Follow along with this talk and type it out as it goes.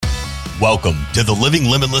Welcome to the Living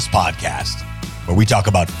Limitless podcast, where we talk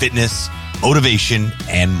about fitness, motivation,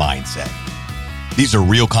 and mindset. These are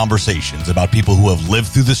real conversations about people who have lived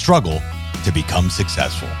through the struggle to become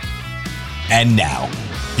successful. And now,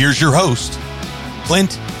 here's your host,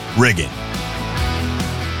 Clint Riggin.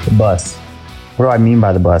 The bus. What do I mean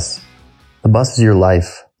by the bus? The bus is your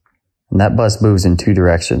life, and that bus moves in two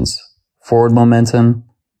directions, forward momentum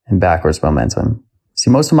and backwards momentum.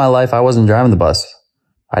 See, most of my life, I wasn't driving the bus.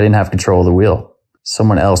 I didn't have control of the wheel.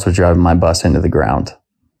 Someone else was driving my bus into the ground.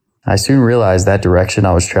 I soon realized that direction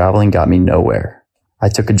I was traveling got me nowhere. I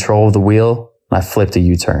took control of the wheel and I flipped a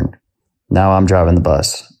U-turn. Now I'm driving the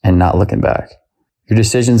bus and not looking back. Your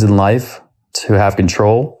decisions in life to have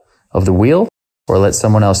control of the wheel or let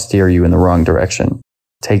someone else steer you in the wrong direction.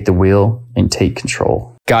 Take the wheel and take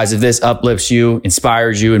control. Guys, if this uplifts you,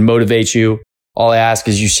 inspires you, and motivates you, all I ask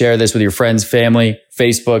is you share this with your friends, family,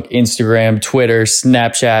 Facebook, Instagram, Twitter,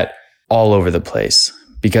 Snapchat, all over the place.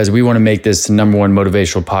 Because we want to make this the number one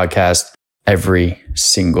motivational podcast every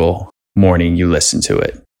single morning you listen to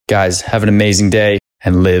it. Guys, have an amazing day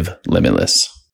and live limitless.